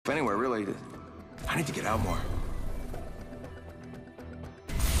Anywhere, really. I need to get out more.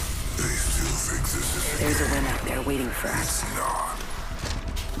 They still think this is There's a win out there waiting for us. It's not.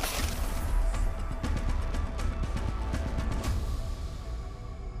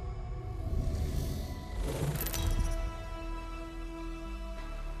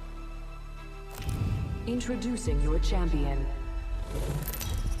 Introducing your champion.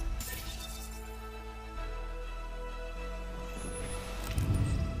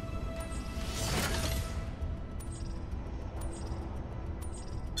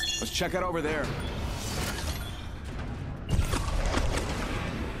 Let's check out over there.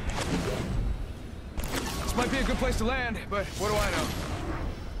 This might be a good place to land, but what do I know?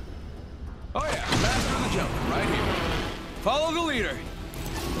 Oh yeah, master of the jump, right here. Follow the leader.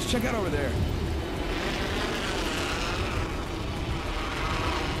 Let's check out over there.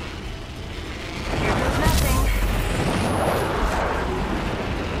 Here goes nothing.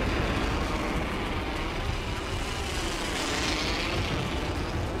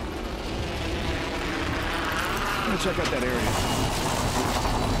 I'm gonna check out that area.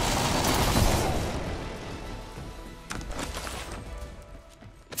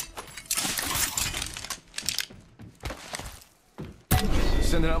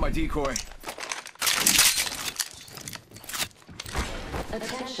 Sending out my decoy.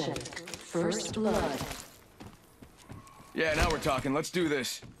 Attention. First blood. Yeah, now we're talking. Let's do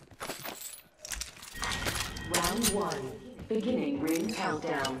this. Round 1. Beginning ring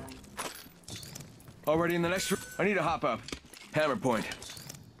countdown. Already in the next room. I need to hop up. Hammer point.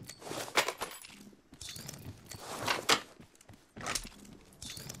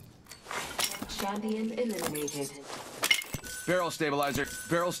 Champion eliminated. Barrel stabilizer.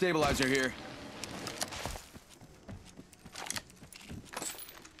 Barrel stabilizer here.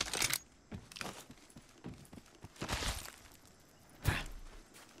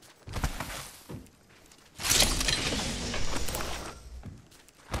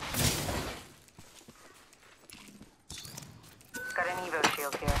 Got an Evo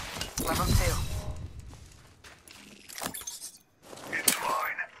shield here. Level 2. It's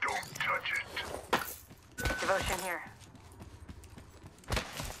mine. Don't touch it. Devotion here.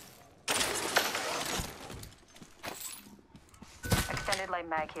 Extended light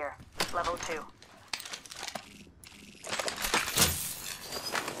mag here. Level 2.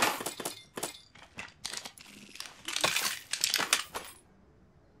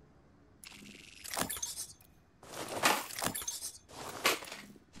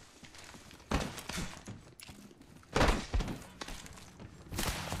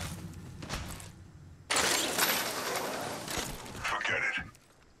 Forget it.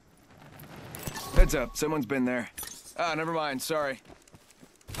 Heads up. Someone's been there. Ah, never mind. Sorry.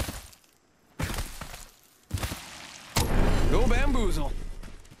 Go bamboozle.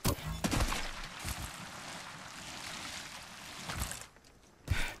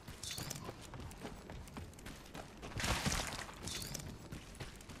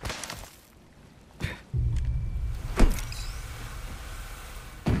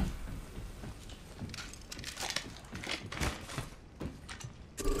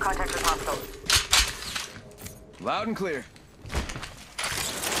 Contact with hostile. Loud and clear.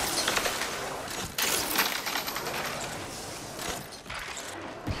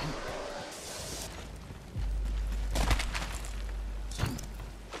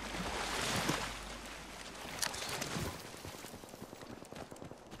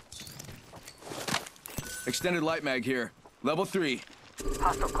 Extended light mag here. Level 3.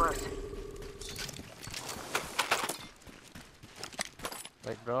 Hostile close.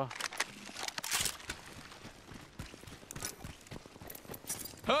 Like, bro.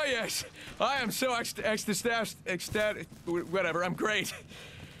 Oh yes, I am so ecstatic, whatever, I'm great.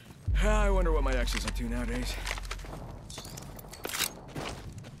 I wonder what my ex is up to nowadays.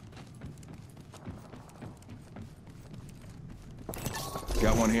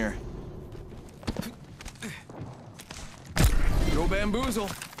 Got one here. Go bamboozle.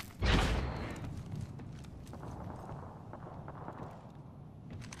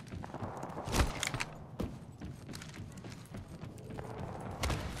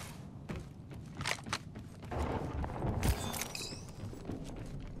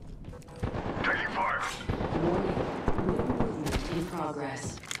 Taking fire. In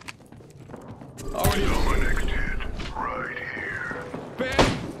progress. Already On my next hit. Right here. bam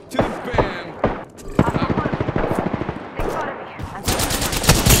to the bam. Hostile close. They spotted me. I'm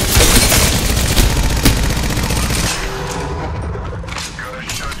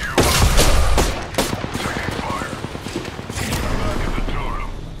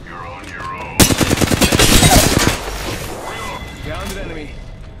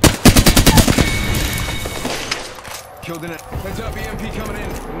Killed in it. Heads up, EMP coming in.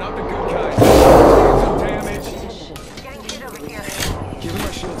 Not the good kind. Taking some damage. Getting hit over here. Giving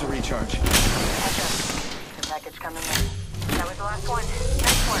my shields a recharge. Catch up. The package coming in. That was the last one.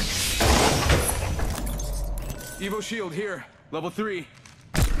 Nice work. Evo shield here. Level 3.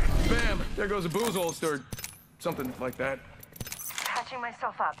 Bam! There goes a boozle, or something like that. Patching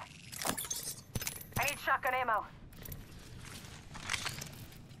myself up. I need shotgun ammo.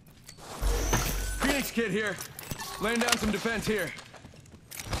 Phoenix kid here. Laying down some defense here.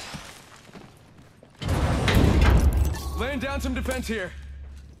 Laying down some defense here.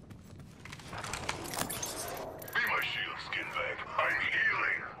 Be my shield, skinbag. I'm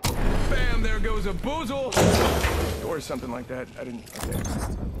healing. Bam! There goes a boozle! Or something like that. I didn't... Okay.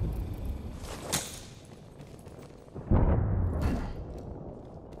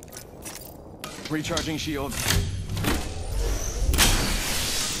 Recharging shield.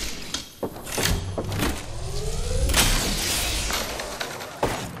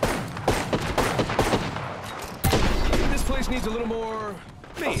 This place needs a little more...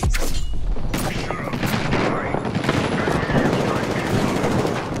 me.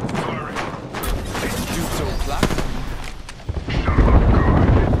 Dude, so black.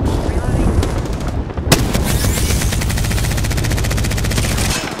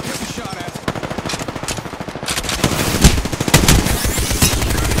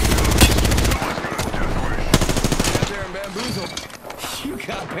 You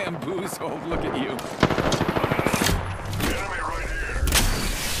got bamboozled. Look at you. Enemy right here.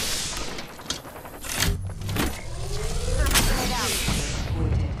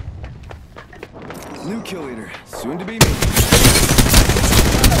 New kill leader. Soon to be me.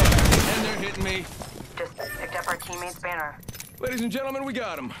 And they're hitting me. Just picked up our teammate's banner. Ladies and gentlemen, we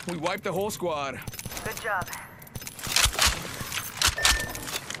got him. We wiped the whole squad. Good job.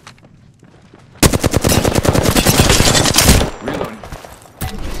 Reloading.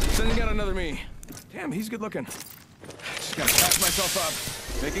 Sending out another me. Damn, he's good looking. Just gotta patch myself up.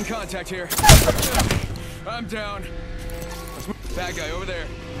 Making contact here. I'm down. Let's move. Bad guy over there.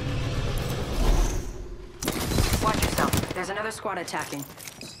 Watch yourself. There's another squad attacking.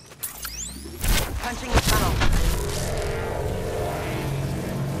 Punching the tunnel.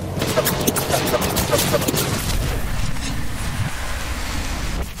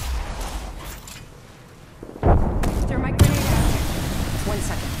 Thermite grenade out. 1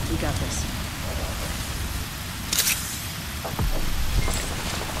 second. We got this.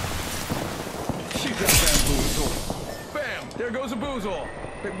 She got bamboozled. Bam! There goes a boozle.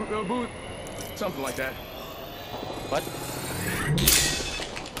 Something like that. What?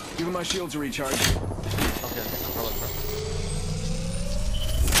 Giving my shields a recharge. Okay, I'll look for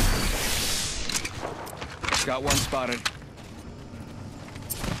it. Got one spotted.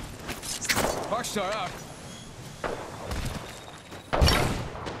 Arcstar out.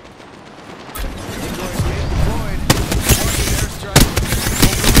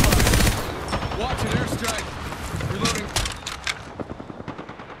 Watch an airstrike. Reloading.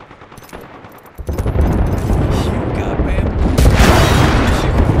 You got bamboozled.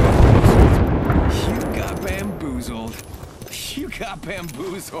 You got bamboozled. You got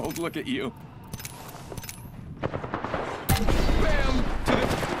bamboozled. Look at you. Bam! To the...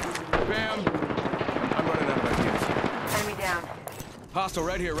 Bam! I'm running out of ideas. Enemy down. Hostile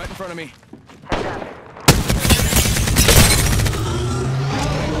right here, right in front of me. Heads up.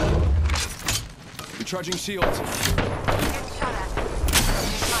 Recharging shields. Getting shot at.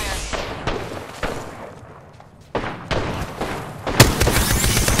 Opening fire.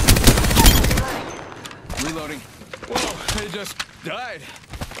 Reloading. Whoa, they just died.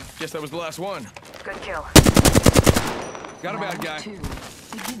 Guess that was the last one. Good kill. Got a bad Round guy. 2.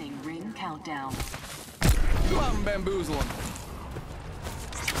 Beginning ring countdown. Come on, bamboozle him.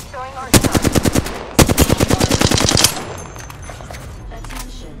 Throwing our stun.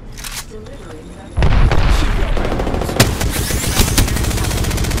 Attention. Delivering the... She got bamboozled.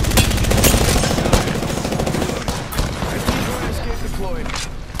 Decoy escape deployed.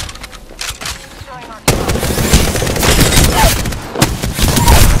 Throwing our stun.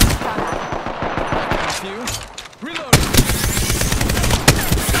 Fuse. Reloading.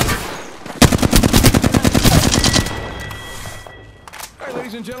 All right,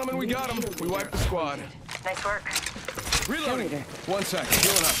 ladies and gentlemen, we got him. We wiped the squad. Nice work. Reloading. 1 sec.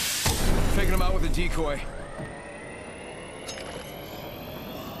 Healing up. Taking him out with a decoy.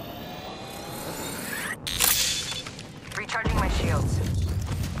 Recharging my shields.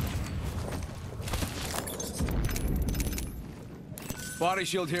 Body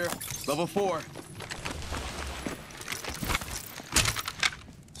shield here. Level 4.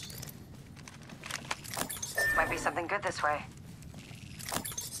 Might be something good this way.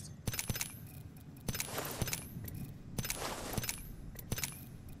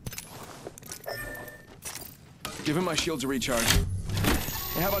 Give him my shields a recharge.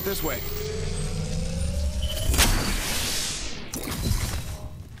 Hey, how about this way?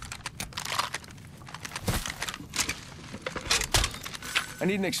 I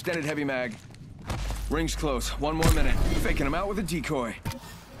need an extended heavy mag. Ring's close. 1 more minute. Faking him out with a decoy.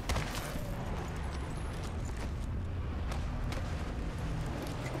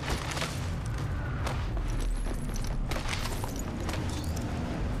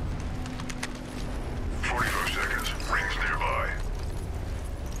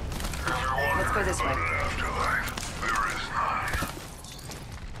 Let's go this way. Afterlife. There is none.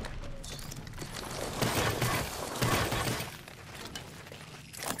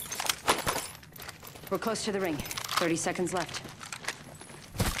 We're close to the ring. 30 seconds left.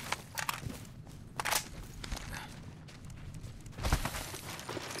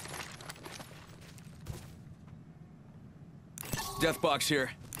 Death box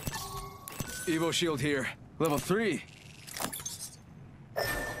here. Evo shield here. Level 3.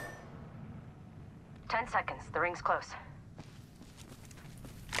 10 seconds. The ring's close.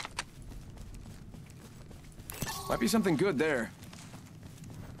 Might be something good there.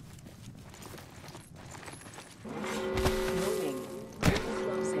 Moving.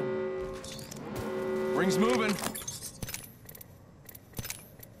 Closing. Ring's moving.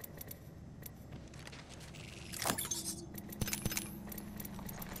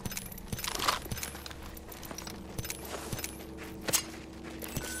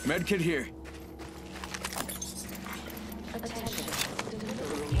 Medkit here. Attention.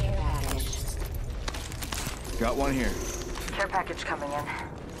 Delivering care package. Got one here. Care package coming in.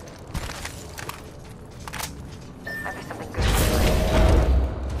 Might be something good.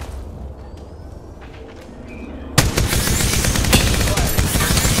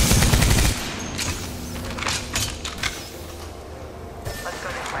 Let's go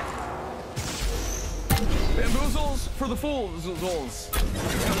this way. Bamboozles for the fools.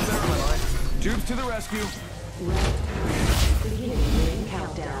 Tubes to the rescue. Beginning ring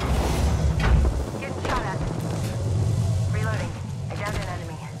countdown. Getting shot at. Reloading. I downed an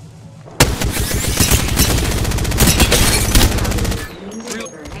enemy.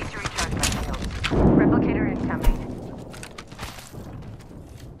 Need to recharge my shields. Replicator incoming.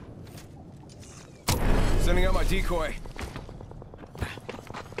 Sending out my decoy.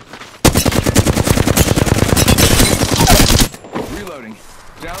 Reloading.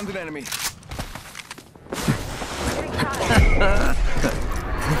 Downed an enemy. Getting shot at.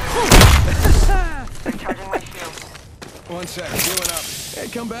 Recharging my shield. 1 sec, healing up. Hey,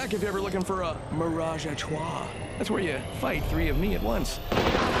 come back if you're ever looking for a Mirage à trois. That's where you fight 3 of me at once.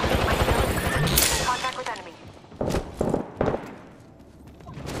 Contact with enemy.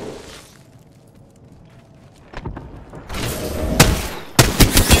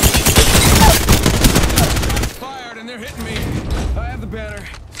 Fired and they're hitting me. I have the banner.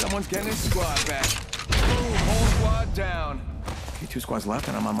 Someone's getting his squad back. Boom, whole squad down. Okay, 2 squads left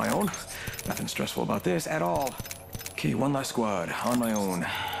and I'm on my own. Nothing stressful about this at all. Okay, 1 last squad, on my own.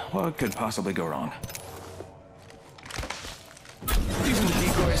 What could possibly go wrong? Using the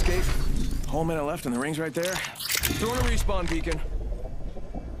decoy escape. Whole minute left and the ring's right there. Throwing a respawn beacon.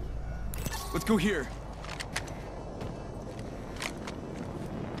 Let's go here.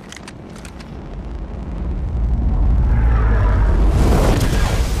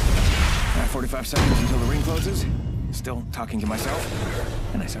 45 seconds until the ring closes. Still talking to myself,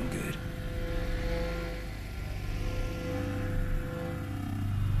 and I sound good.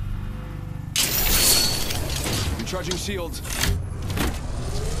 Recharging shields.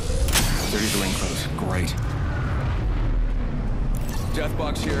 30 the ring close. Great. Death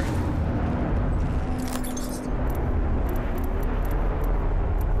box here.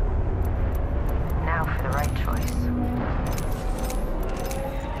 Now for the right choice.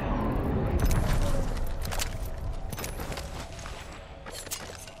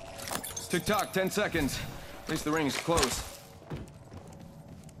 Tick-tock, 10 seconds. At least the ring's close.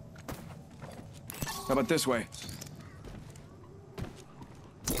 How about this way?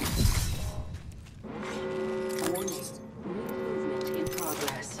 Warning. Movement in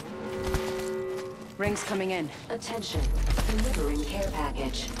progress. Ring's coming in. Attention. Delivering care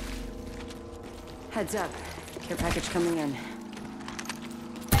package. Heads up. Care package coming in.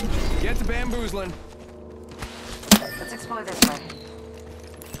 Get to bamboozling. Let's explore this way.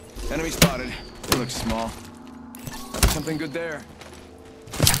 Enemy spotted. It looks small. Might be something good there.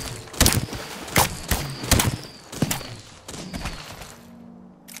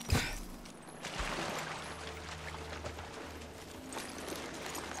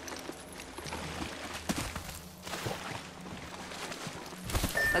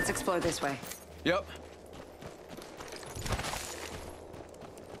 Let's explore this way. Yep.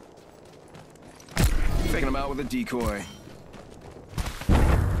 Faking him out with a decoy.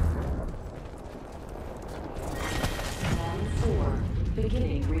 And 4.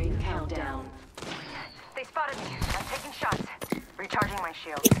 Beginning ring countdown. They spotted me. I'm taking shots. Recharging my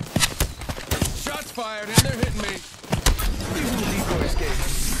shield. Shots fired and they're hitting me. These little decoy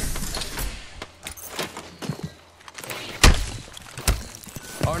escapes.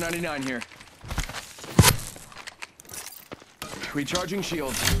 R99 here. Recharging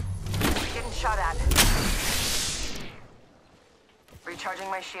shield. Getting shot at. Recharging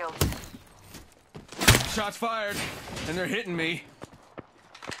my shield. Shots fired and they're hitting me.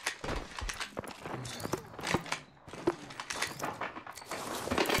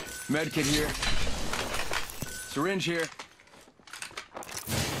 Medkit here. Syringe here.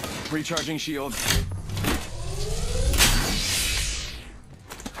 Recharging shield.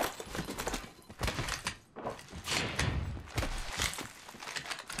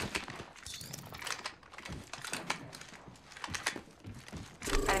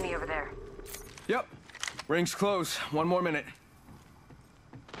 Enemy over there. Yep. Ring's close. 1 more minute.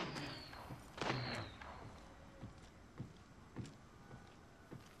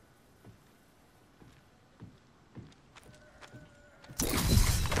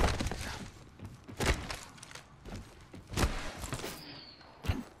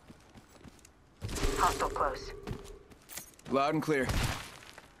 Hostile close. Loud and clear.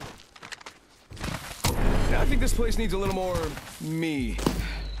 Yeah, I think this place needs a little more me.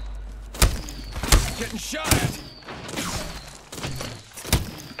 Getting shot at.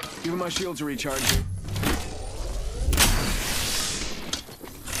 Giving my shields a recharge.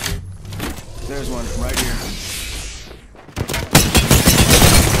 There's one right here.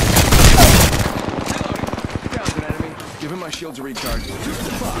 Reloading. Down's an enemy. Giving my shields a recharge. 2 to the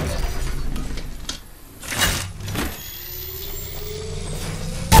clock.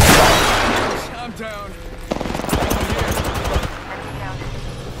 I'm down. I'm here. Enemy down.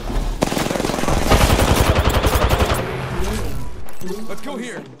 Let's go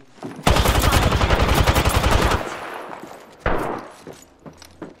here.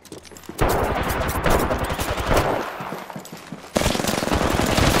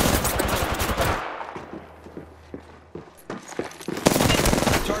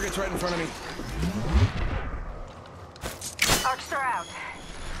 Target's right in front of me. Arcs are out.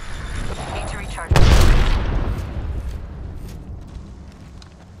 Need to recharge.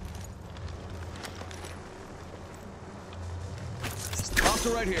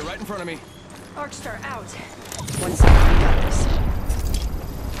 Hostile right here, right in front of me. Arcs are out. 1 second, I got this.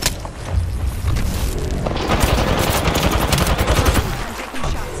 I'm taking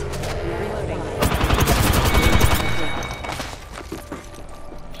shots. Reloading.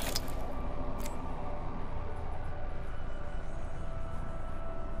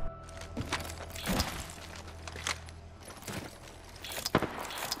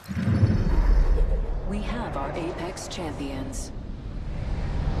 We have our Apex champions.